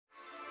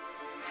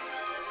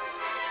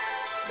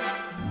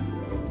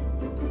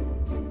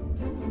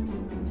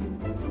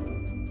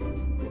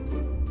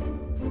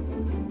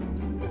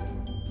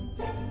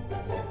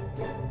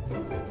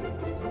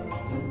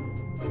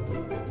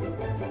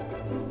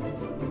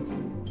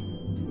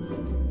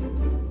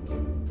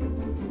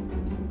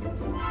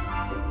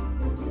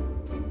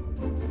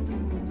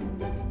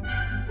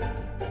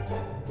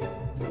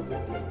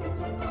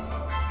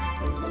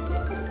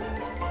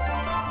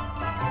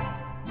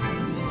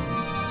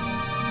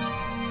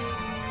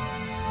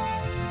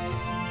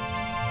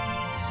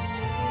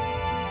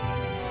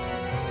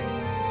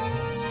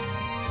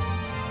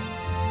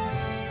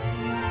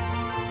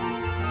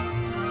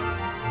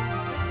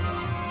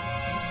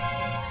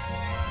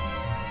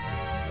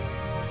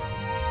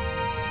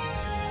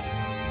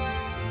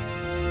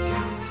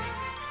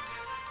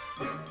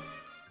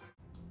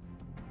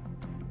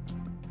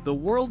The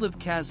world of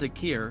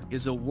Kazakir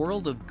is a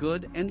world of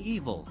good and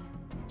evil.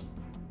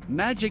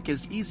 Magic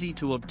is easy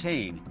to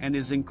obtain and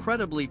is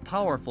incredibly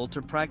powerful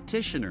to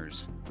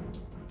practitioners.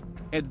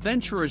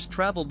 Adventurers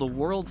travel the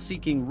world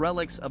seeking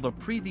relics of a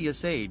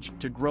previous age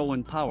to grow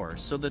in power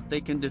so that they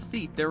can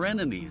defeat their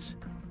enemies.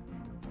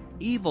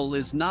 Evil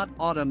is not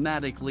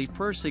automatically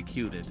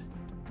persecuted.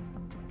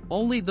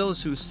 Only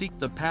those who seek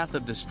the path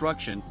of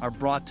destruction are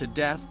brought to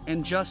death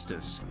and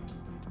justice.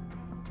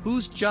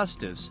 Whose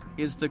justice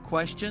is the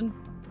question?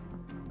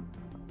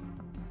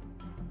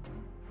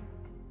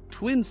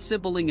 Twin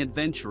sibling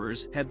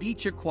adventurers have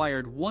each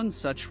acquired one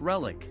such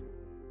relic.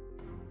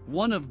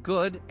 One of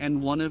good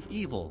and one of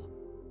evil.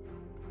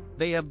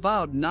 They have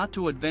vowed not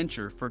to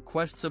adventure for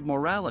quests of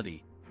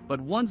morality,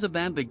 but ones of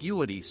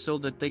ambiguity so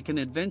that they can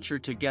adventure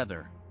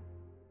together.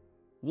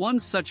 One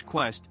such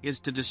quest is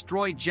to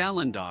destroy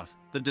Jalindoth,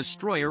 the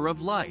destroyer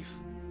of life.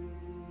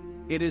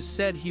 It is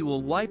said he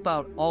will wipe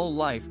out all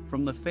life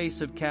from the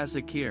face of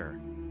Kazakir.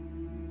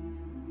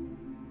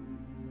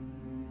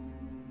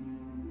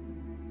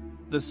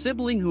 The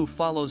sibling who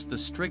follows the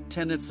strict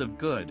tenets of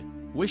good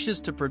wishes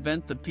to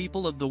prevent the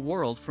people of the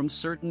world from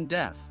certain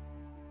death.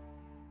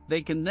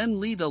 They can then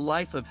lead a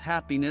life of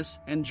happiness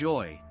and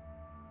joy.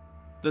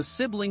 The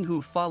sibling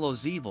who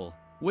follows evil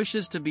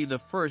wishes to be the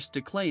first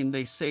to claim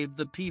they saved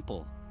the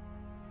people.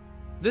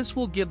 This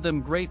will give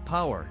them great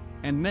power,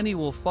 and many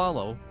will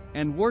follow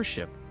and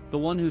worship the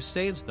one who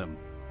saves them.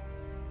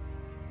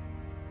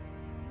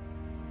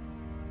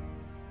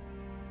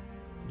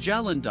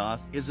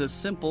 Jalindoth is a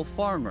simple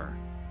farmer.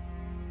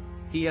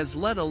 He has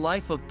led a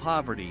life of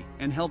poverty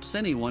and helps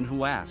anyone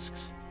who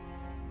asks.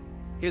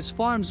 His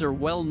farms are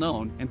well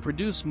known and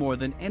produce more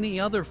than any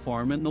other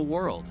farm in the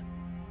world.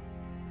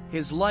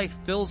 His life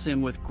fills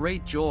him with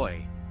great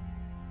joy.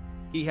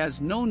 He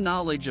has no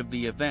knowledge of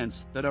the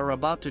events that are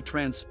about to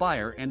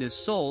transpire, and his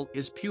soul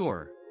is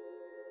pure.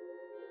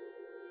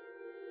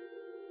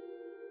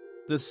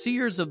 The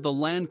seers of the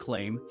land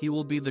claim he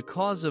will be the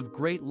cause of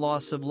great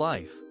loss of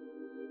life.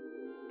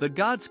 The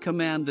gods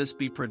command this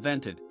be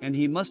prevented, and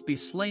he must be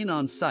slain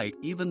on sight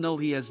even though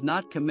he has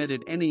not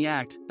committed any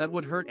act that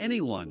would hurt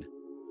anyone.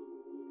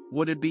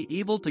 Would it be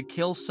evil to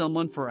kill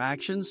someone for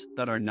actions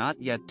that are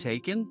not yet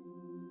taken?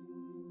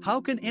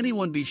 How can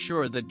anyone be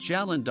sure that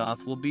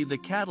Jalindoth will be the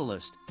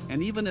catalyst,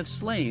 and even if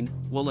slain,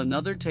 will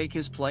another take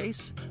his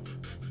place?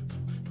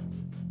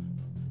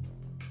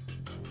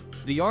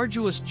 The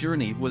arduous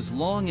journey was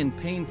long and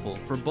painful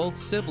for both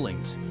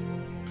siblings.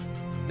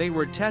 They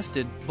were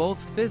tested both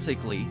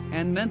physically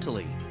and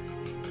mentally.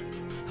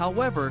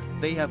 However,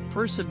 they have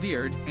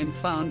persevered and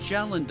found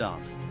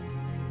Jalindoth.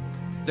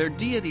 Their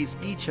deities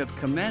each have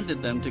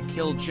commanded them to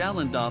kill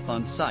Jalindoth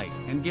on sight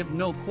and give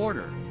no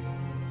quarter.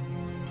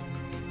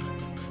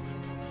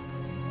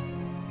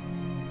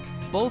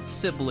 Both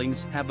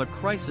siblings have a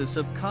crisis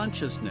of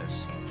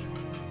consciousness.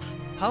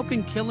 How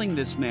can killing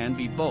this man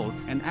be both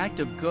an act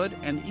of good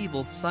and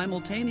evil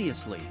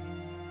simultaneously?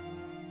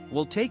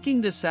 Will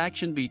taking this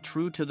action be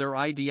true to their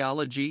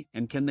ideology,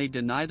 and can they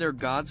deny their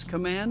God's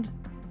command?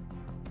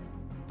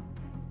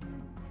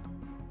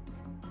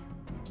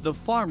 The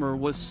farmer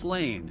was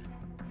slain.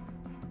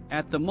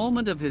 At the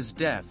moment of his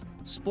death,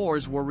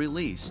 spores were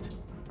released.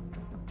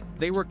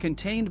 They were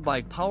contained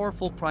by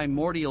powerful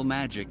primordial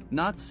magic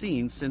not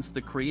seen since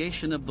the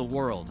creation of the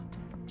world.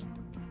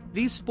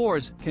 These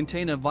spores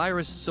contain a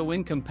virus so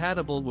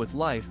incompatible with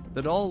life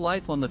that all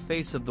life on the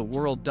face of the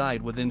world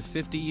died within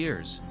 50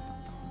 years.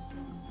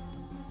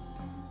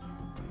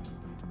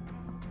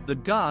 The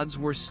gods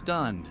were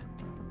stunned.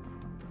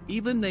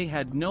 Even they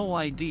had no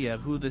idea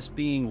who this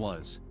being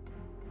was.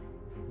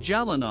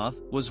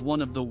 Jalindoth was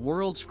one of the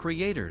world's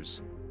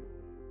creators.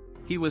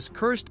 He was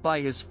cursed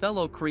by his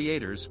fellow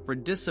creators for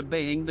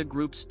disobeying the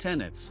group's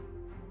tenets.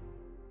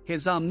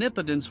 His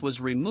omnipotence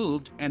was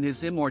removed, and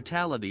his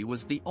immortality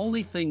was the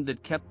only thing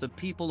that kept the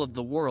people of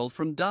the world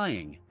from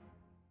dying.